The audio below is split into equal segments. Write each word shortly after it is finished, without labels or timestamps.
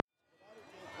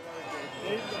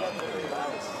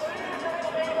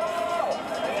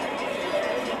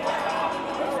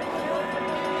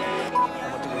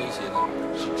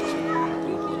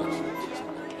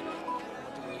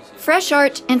Fresh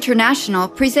Art International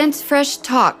presents Fresh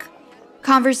Talk,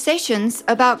 conversations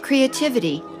about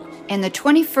creativity in the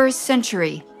 21st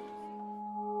century.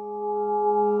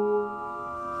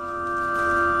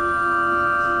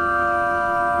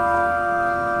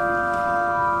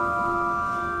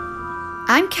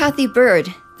 I'm Kathy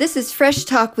Bird. This is Fresh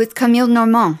Talk with Camille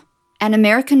Normand, an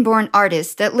American-born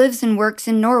artist that lives and works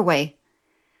in Norway.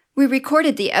 We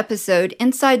recorded the episode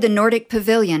inside the Nordic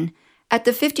Pavilion at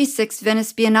the 56th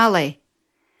Venice Biennale.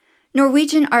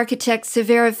 Norwegian architect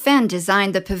Sverre Fehn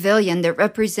designed the pavilion that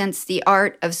represents the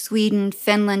art of Sweden,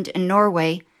 Finland, and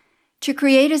Norway to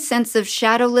create a sense of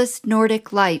shadowless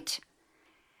Nordic light.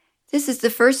 This is the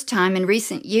first time in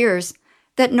recent years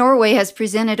that Norway has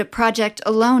presented a project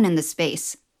alone in the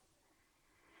space.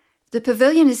 The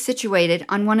pavilion is situated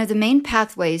on one of the main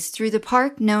pathways through the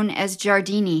park known as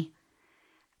Giardini.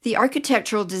 The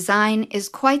architectural design is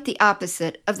quite the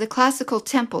opposite of the classical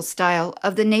temple style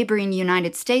of the neighboring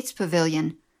United States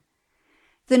pavilion.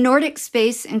 The Nordic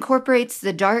space incorporates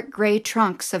the dark gray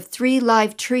trunks of 3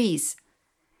 live trees,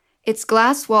 its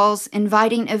glass walls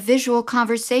inviting a visual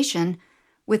conversation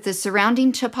with the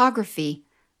surrounding topography,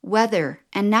 weather,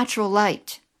 and natural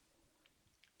light.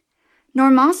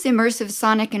 Normand's immersive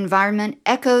sonic environment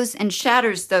echoes and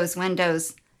shatters those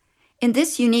windows. In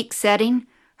this unique setting,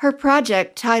 her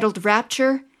project, titled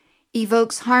Rapture,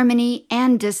 evokes harmony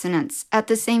and dissonance at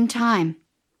the same time.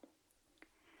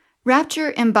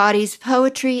 Rapture embodies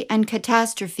poetry and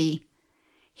catastrophe.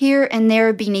 Here and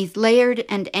there beneath layered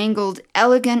and angled,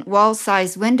 elegant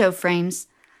wall-sized window frames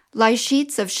lie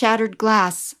sheets of shattered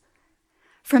glass.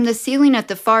 From the ceiling at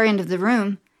the far end of the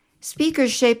room,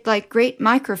 speakers shaped like great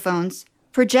microphones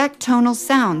project tonal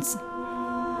sounds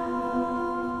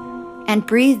and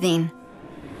breathing.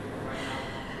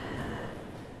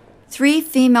 3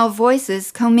 female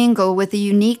voices commingle with a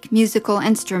unique musical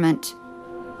instrument.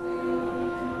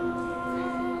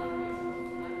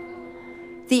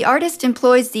 The artist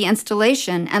employs the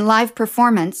installation and live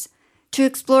performance to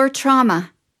explore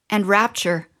trauma and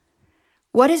rapture.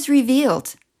 What is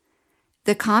revealed?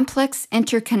 The complex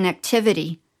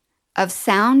interconnectivity of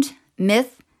sound,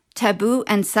 myth, taboo,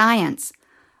 and science,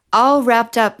 all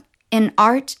wrapped up in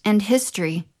art and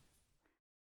history.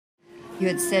 You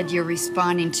had said you're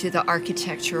responding to the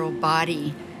architectural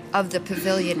body of the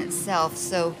pavilion itself,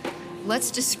 so let's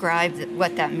describe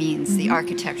what that means, the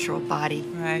architectural body.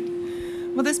 Right.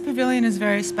 Well, this pavilion is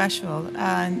very special,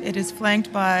 and it is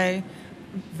flanked by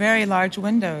very large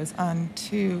windows on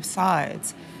 2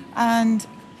 sides. And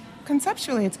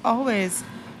conceptually, it's always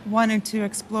wanted to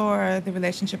explore the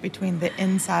relationship between the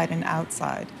inside and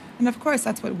outside. And of course,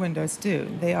 that's what windows do.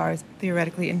 They are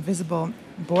theoretically invisible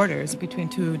borders between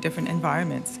 2 different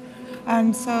environments.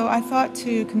 And so I thought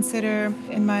to consider,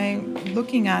 in my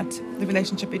looking at the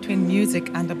relationship between music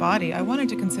and a body, I wanted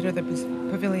to consider the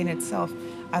pavilion itself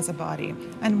as a body,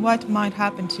 and what might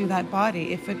happen to that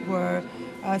body if it were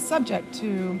subject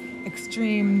to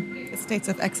extreme states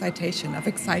of excitation, of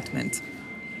excitement.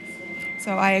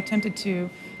 So I attempted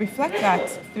to reflect that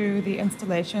through the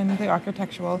installation, the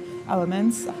architectural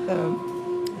elements,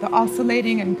 the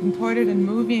oscillating and contorted and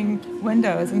moving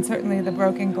windows, and certainly the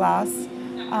broken glass,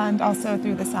 and also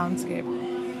through the soundscape.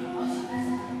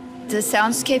 The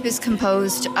soundscape is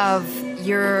composed of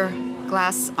your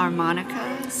glass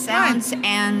harmonica sounds, right.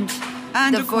 and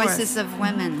the voices of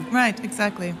women. Right,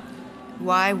 exactly.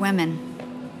 Why women?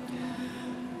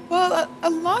 Well, a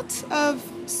lot of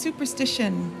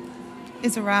superstition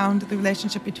is around the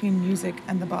relationship between music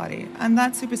and the body. And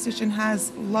that superstition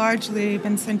has largely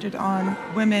been centered on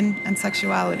women and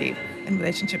sexuality in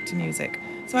relationship to music.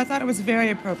 So I thought it was very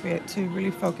appropriate to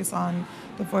really focus on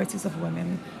the voices of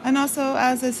women, and also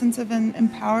as a sense of an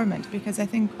empowerment, because I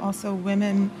think also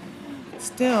women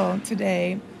still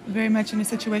today very much in a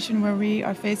situation where we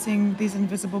are facing these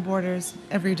invisible borders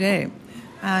every day.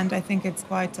 And I think it's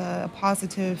quite a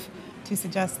positive to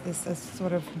suggest this as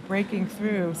sort of breaking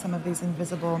through some of these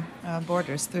invisible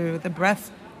borders through the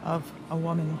breath of a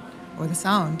woman or the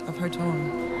sound of her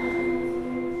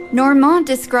tone. Normand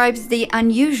describes the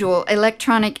unusual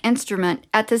electronic instrument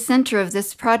at the center of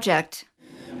this project.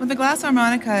 Well, the glass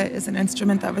harmonica is an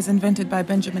instrument that was invented by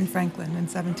Benjamin Franklin in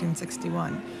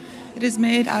 1761. It is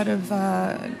made out of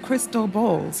crystal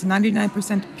bowls,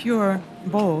 99% pure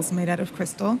bowls made out of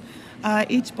crystal.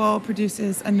 Each bowl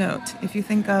produces a note. If you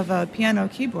think of a piano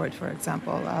keyboard, for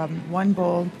example, 1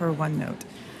 bowl per 1 note.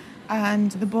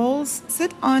 And the bowls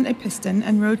sit on a piston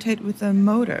and rotate with a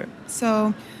motor.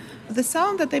 So the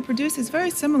sound that they produce is very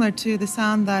similar to the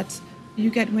sound that you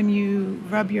get when you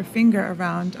rub your finger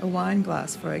around a wine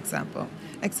glass, for example.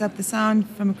 except the sound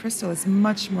from a crystal is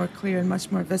much more clear and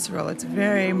much more visceral. It's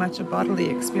very much a bodily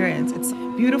experience. It's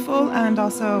beautiful and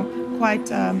also quite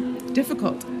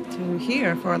difficult to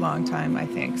hear for a long time, I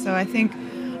think. So I think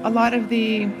a lot of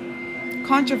the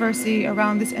controversy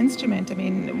around this instrument, I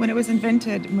mean, when it was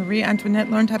invented, Marie Antoinette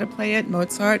learned how to play it,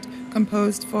 Mozart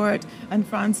composed for it, and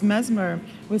Franz Mesmer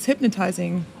was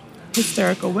hypnotizing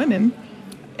hysterical women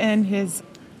in his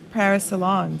Paris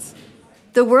salons.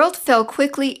 The world fell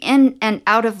quickly in and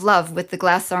out of love with the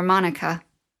glass harmonica.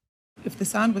 If the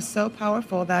sound was so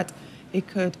powerful that it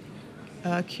could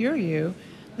cure you,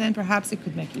 then perhaps it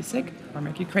could make you sick or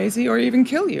make you crazy or even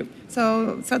kill you.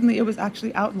 So suddenly it was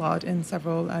actually outlawed in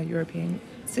several European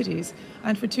cities.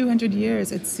 And for 200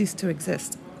 years, it ceased to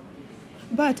exist.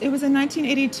 But it was in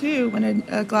 1982 when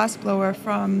a glassblower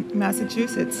from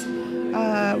Massachusetts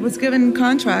was given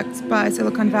contracts by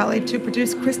Silicon Valley to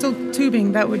produce crystal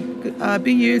tubing that would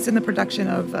be used in the production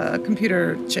of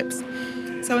computer chips.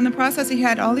 So in the process, he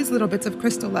had all these little bits of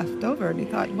crystal left over, and he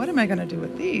thought, what am I going to do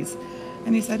with these?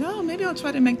 And he said, oh, maybe I'll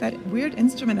try to make that weird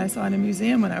instrument I saw in a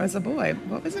museum when I was a boy.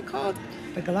 What was it called?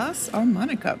 The glass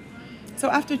harmonica.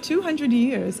 So after 200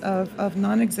 years of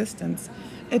non-existence,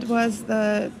 it was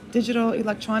the digital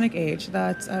electronic age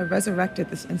that resurrected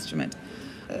this instrument.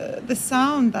 The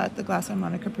sound that the glass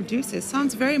harmonica produces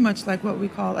sounds very much like what we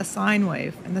call a sine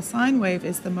wave. And the sine wave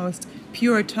is the most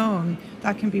pure tone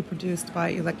that can be produced by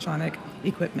electronic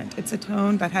equipment. It's a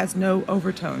tone that has no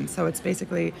overtones, so it's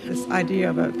basically this idea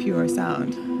of a pure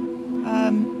sound.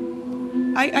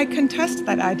 I contest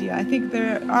that idea. I think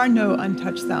there are no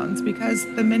untouched sounds because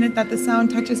the minute that the sound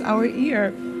touches our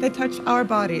ear, they touch our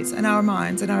bodies and our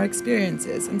minds and our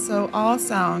experiences. And so all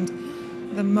sound,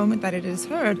 the moment that it is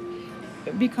heard,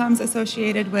 it becomes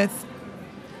associated with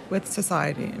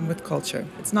society and with culture.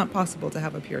 It's not possible to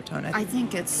have a pure tone. I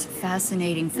think it's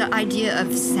fascinating. The idea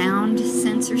of sound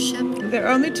censorship. There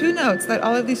are only two notes that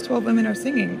all of these 12 women are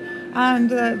singing.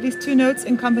 And these two notes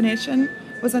in combination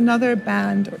was another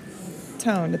band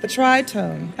tone, the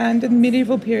tritone. And in the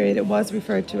medieval period, it was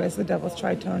referred to as the devil's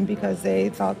tritone because they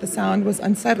thought the sound was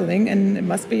unsettling and it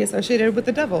must be associated with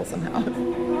the devil somehow.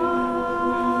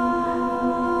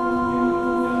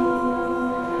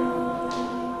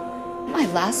 My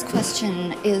last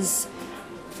question is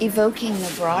evoking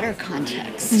the broader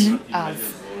context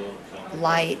of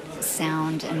light,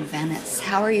 sound, and Venice.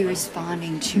 How are you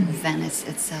responding to Venice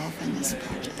itself in this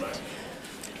project?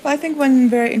 Well, I think one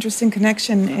very interesting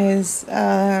connection is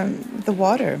the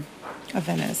water of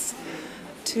Venice.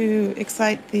 To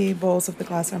excite the bowls of the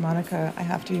glass harmonica, I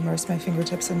have to immerse my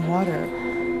fingertips in water.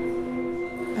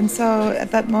 And so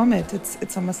at that moment,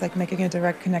 it's almost like making a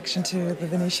direct connection to the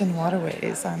Venetian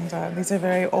waterways. And these are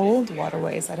very old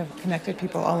waterways that have connected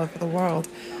people all over the world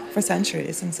for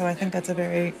centuries. And so I think that's a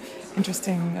very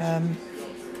interesting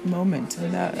moment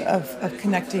of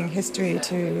connecting history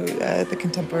to the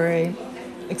contemporary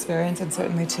experience and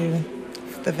certainly to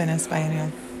the Venice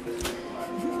Biennial.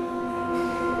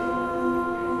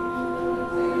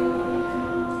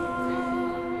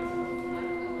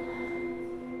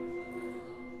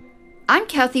 I'm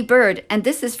Kathy Bird, and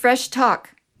this is Fresh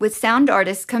Talk with sound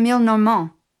artist Camille Normand.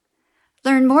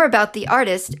 Learn more about the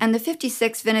artist and the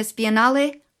 56th Venice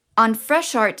Biennale on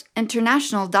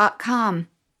freshartinternational.com.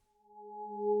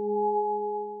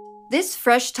 This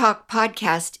Fresh Talk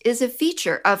podcast is a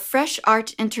feature of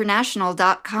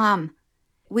freshartinternational.com.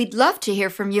 We'd love to hear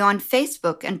from you on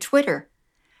Facebook and Twitter,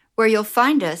 where you'll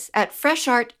find us at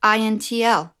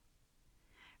FreshArtINTL.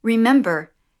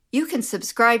 Remember, you can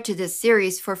subscribe to this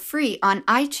series for free on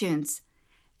iTunes,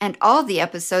 and all the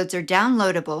episodes are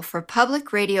downloadable for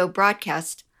public radio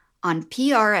broadcast on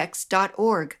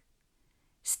prx.org.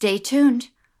 Stay tuned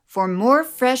for more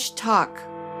Fresh Talk.